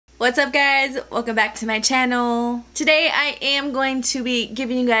What's up guys? Welcome back to my channel. Today I am going to be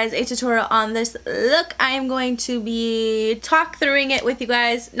giving you guys a tutorial on this look. I am going to be talk-throughing it with you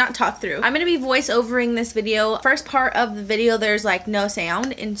guys. Not talk-through. I'm going to be voice-overing this video. First part of the video there's like no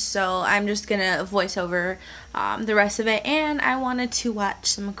sound, and so I'm just going to voice over the rest of it, and I wanted to watch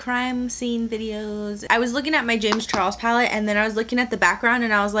some crime scene videos. I was looking at my James Charles palette, and then I was looking at the background,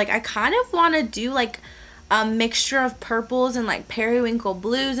 and I was like, I kind of want to do like a mixture of purples and like periwinkle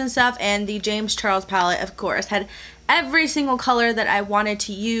blues and stuff, and the James Charles palette of course had every single color that I wanted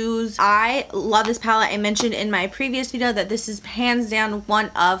to use. I love this palette. I mentioned in my previous video that this is hands down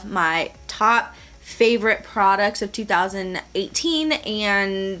one of my top favorite products of 2018,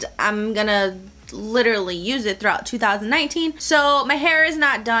 and I'm gonna literally use it throughout 2019. So my hair is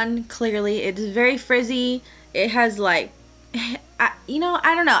not done, clearly. It is very frizzy. It has like,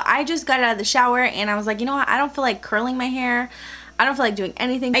 I don't know. I just got out of the shower and I was like, you know what? I don't feel like curling my hair. I don't feel like doing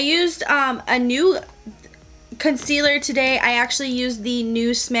anything. I used a new concealer today. I actually used the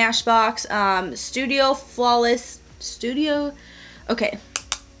new Smashbox Studio Flawless Studio. Okay.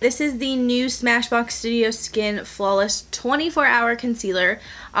 This is the new Smashbox Studio Skin Flawless 24-hour concealer.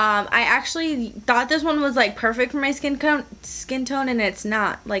 I actually thought this one was like perfect for my skin tone, and it's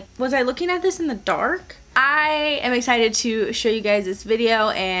not. Like, was I looking at this in the dark? I am excited to show you guys this video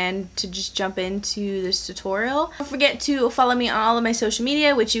and to just jump into this tutorial. Don't forget to follow me on all of my social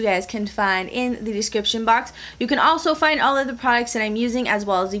media, which you guys can find in the description box. You can also find all of the products that I'm using as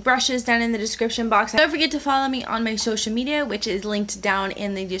well as the brushes down in the description box. Don't forget to follow me on my social media, which is linked down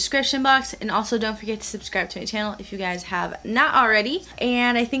in the description box. And also don't forget to subscribe to my channel if you guys have not already.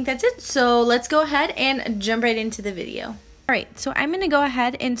 And I think that's it. So let's go ahead and jump right into the video. Alright, so I'm going to go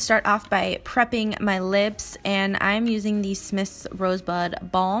ahead and start off by prepping my lips, and I'm using the Smith's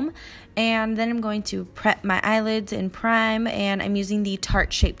Rosebud Balm, and then I'm going to prep my eyelids and prime, and I'm using the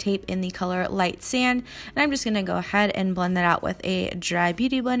Tarte Shape Tape in the color Light Sand, and I'm just going to go ahead and blend that out with a dry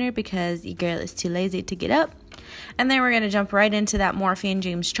beauty blender because your girl is too lazy to get up. And then we're going to jump right into that Morphe and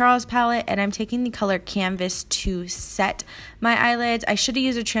James Charles palette, and I'm taking the color Canvas to set my eyelids. I should have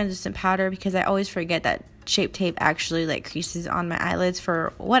used a translucent powder because I always forget that Shape Tape actually like creases on my eyelids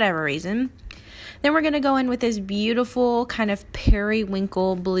for whatever reason. Then we're going to go in with this beautiful kind of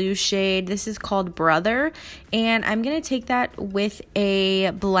periwinkle blue shade. This is called Brother, and I'm going to take that with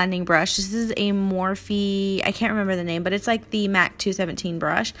a blending brush. This is a Morphe, I can't remember the name, but it's like the MAC 217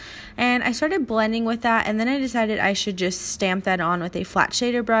 brush. And I started blending with that, and then I decided I should just stamp that on with a flat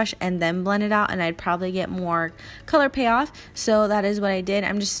shader brush and then blend it out, and I'd probably get more color payoff. So that is what I did.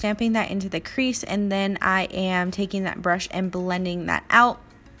 I'm just stamping that into the crease, and then I am taking that brush and blending that out.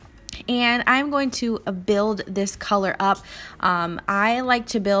 And I'm going to build this color up. I like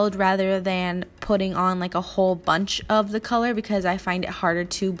to build rather than putting on like a whole bunch of the color because I find it harder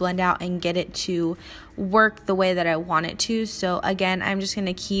to blend out and get it to work the way that I want it to. So again, I'm just going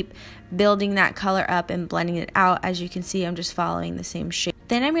to keep building that color up and blending it out. As you can see, I'm just following the same shape.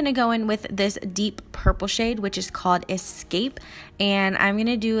 Then I'm going to go in with this deep purple shade, which is called Escape, and I'm going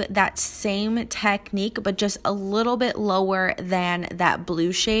to do that same technique but just a little bit lower than that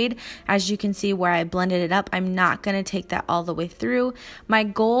blue shade. As you can see where I blended it up, I'm not going to take that all the way through. My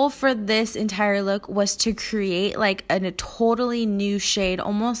goal for this entire look was to create like a totally new shade,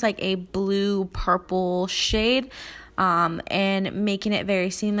 almost like a blue purple shade. And making it very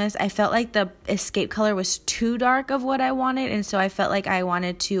seamless. I felt like the Escape color was too dark of what I wanted, and so I felt like I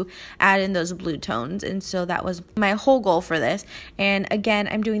wanted to add in those blue tones, and so that was my whole goal for this. And again,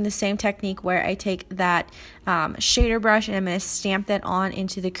 I'm doing the same technique where I take that shader brush and I'm going to stamp that on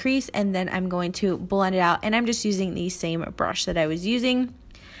into the crease, and then I'm going to blend it out, and I'm just using the same brush that I was using.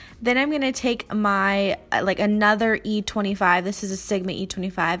 Then I'm going to take my, like another E25, this is a Sigma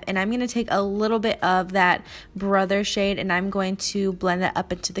E25, and I'm going to take a little bit of that Brother shade, and I'm going to blend that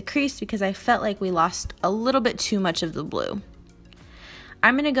up into the crease because I felt like we lost a little bit too much of the blue.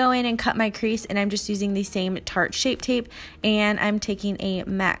 I'm going to go in and cut my crease, and I'm just using the same Tarte Shape Tape, and I'm taking a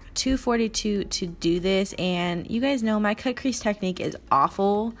MAC 242 to do this, and you guys know my cut crease technique is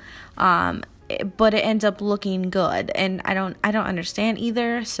awful. But it ends up looking good, and I don't understand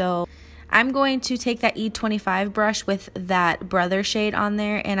either. So I'm going to take that E25 brush with that Brother shade on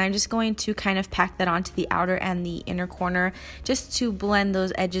there, and I'm just going to kind of pack that onto the outer and the inner corner just to blend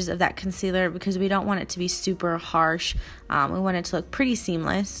those edges of that concealer because we don't want it to be super harsh. We want it to look pretty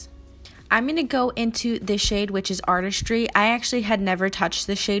seamless. I'm going to go into this shade, which is Artistry. I actually had never touched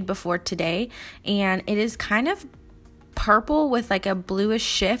this shade before today, and it is kind of purple with like a bluish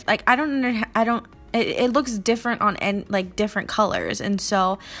shift. Like I don't it looks different on like different colors. And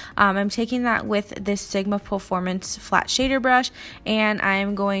so I'm taking that with this Sigma Performance flat shader brush, and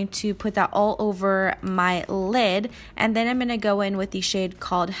I'm going to put that all over my lid, and then I'm going to go in with the shade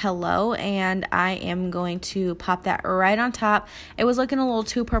called Hello, and I am going to pop that right on top. It was looking a little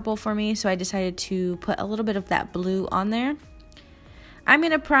too purple for me, so I decided to put a little bit of that blue on there. I'm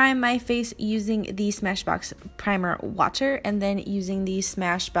going to prime my face using the Smashbox Primer Water and then using the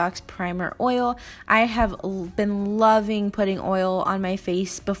Smashbox Primer Oil. I have been loving putting oil on my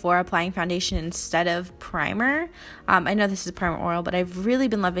face before applying foundation instead of primer. I know this is primer oil, but I've really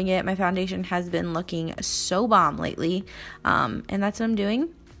been loving it. My foundation has been looking so bomb lately, and that's what I'm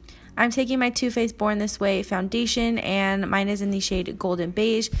doing. I'm taking my Too Faced Born This Way foundation, and mine is in the shade Golden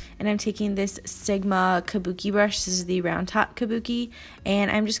Beige, and I'm taking this Sigma Kabuki brush. This is the round top Kabuki, and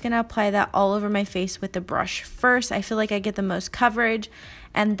I'm just going to apply that all over my face with the brush first. I feel like I get the most coverage,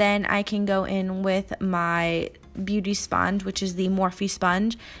 and then I can go in with my beauty sponge, which is the Morphe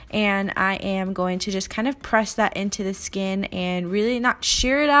sponge, and I am going to just kind of press that into the skin and really not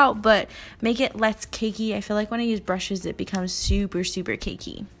shear it out, but make it less cakey. I feel like when I use brushes, it becomes super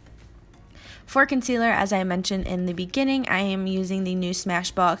cakey. For concealer, as I mentioned in the beginning, I am using the new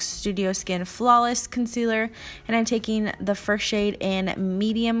Smashbox Studio Skin Flawless Concealer, and I'm taking the first shade in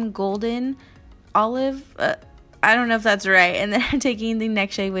medium golden olive. I don't know if that's right. And then I'm taking the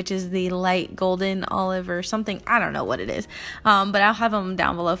next shade, which is the light golden olive or something. I don't know what it is, but I'll have them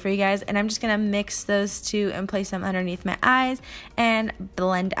down below for you guys. And I'm just going to mix those two and place them underneath my eyes and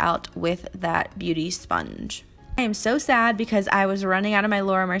blend out with that beauty sponge. I am so sad because I was running out of my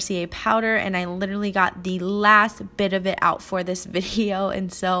Laura Mercier powder, and I literally got the last bit of it out for this video,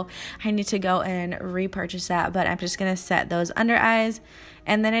 and so I need to go and repurchase that. But I'm just going to set those under eyes,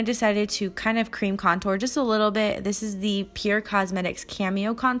 and then I decided to kind of cream contour just a little bit. This is the Pure Cosmetics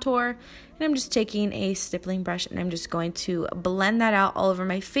Cameo contour, and I'm just taking a stippling brush and I'm just going to blend that out all over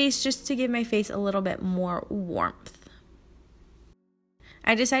my face just to give my face a little bit more warmth.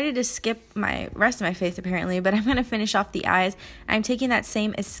 I decided to skip my rest of my face apparently, but I'm going to finish off the eyes. I'm taking that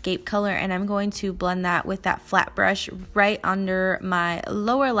same Escape color and I'm going to blend that with that flat brush right under my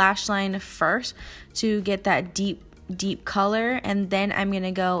lower lash line first to get that deep color, and then I'm going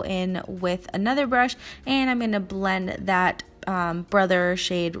to go in with another brush and I'm going to blend that brother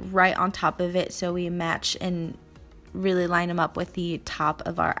shade right on top of it so we match and really line them up with the top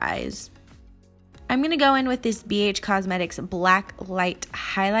of our eyes. I'm going to go in with this BH Cosmetics Black Light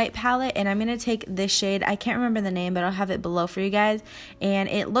Highlight Palette, and I'm going to take this shade. I can't remember the name, but I'll have it below for you guys. And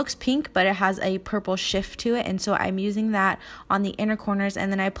it looks pink, but it has a purple shift to it, and so I'm using that on the inner corners,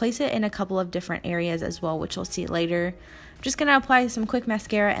 and then I place it in a couple of different areas as well, which you'll see later. I'm just going to apply some quick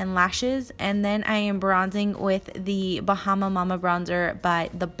mascara and lashes, and then I am bronzing with the Bahama Mama bronzer by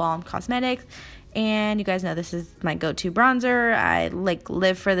the Balm Cosmetics. And you guys know this is my go-to bronzer. I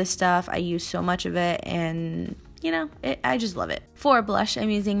live for this stuff. I use so much of it, and you know, I just love it. For blush, I'm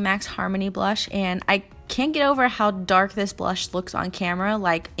using Max Harmony blush, and I can't get over how dark this blush looks on camera,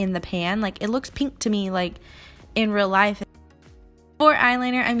 like in the pan. Like, it looks pink to me, like in real life. For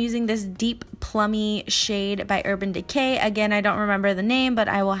eyeliner, I'm using this deep plummy shade by Urban Decay. Again, I don't remember the name, but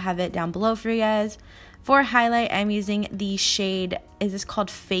I will have it down below for you guys. For highlight, I'm using the shade, is this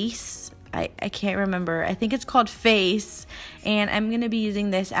called Face? I can't remember. I think it's called Face, and I'm going to be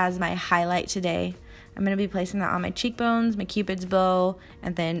using this as my highlight today. I'm going to be placing that on my cheekbones, my cupid's bow,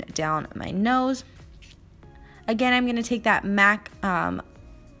 and then down my nose. Again, I'm going to take that MAC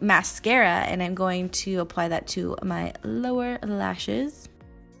mascara, and I'm going to apply that to my lower lashes.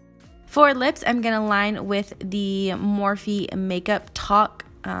 For lips, I'm going to line with the Morphe Makeup Talk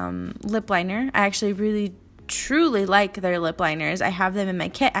lip liner. I actually really truly like their lip liners. I have them in my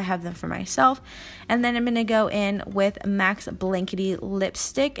kit. I have them for myself. And then I'm going to go in with MAC's Blankety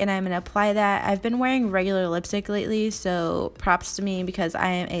Lipstick, and I'm going to apply that. I've been wearing regular lipstick lately, so props to me because I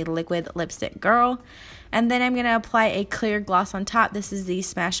am a liquid lipstick girl. And then I'm going to apply a clear gloss on top. This is the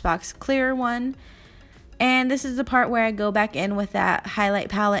Smashbox clear one. And this is the part where I go back in with that highlight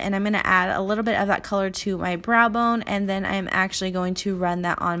palette, and I'm going to add a little bit of that color to my brow bone, and then I'm actually going to run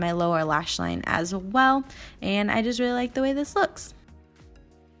that on my lower lash line as well. And I just really like the way this looks.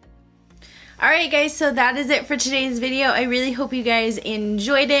 Alright guys, so that is it for today's video. I really hope you guys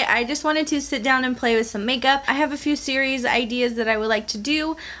enjoyed it. I just wanted to sit down and play with some makeup. I have a few series ideas that I would like to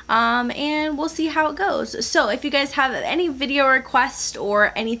do, and we'll see how it goes. So if you guys have any video requests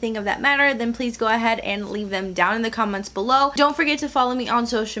or anything of that matter, then please go ahead and leave them down in the comments below. Don't forget to follow me on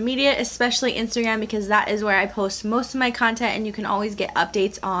social media, especially Instagram, because that is where I post most of my content, and you can always get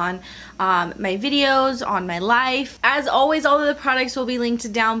updates on my videos, on my life. As always, all of the products will be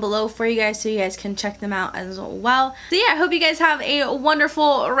linked down below for you guys, so you guys can check them out as well. So yeah, I hope you guys have a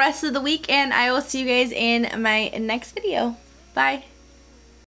wonderful rest of the week, and I will see you guys in my next video. Bye.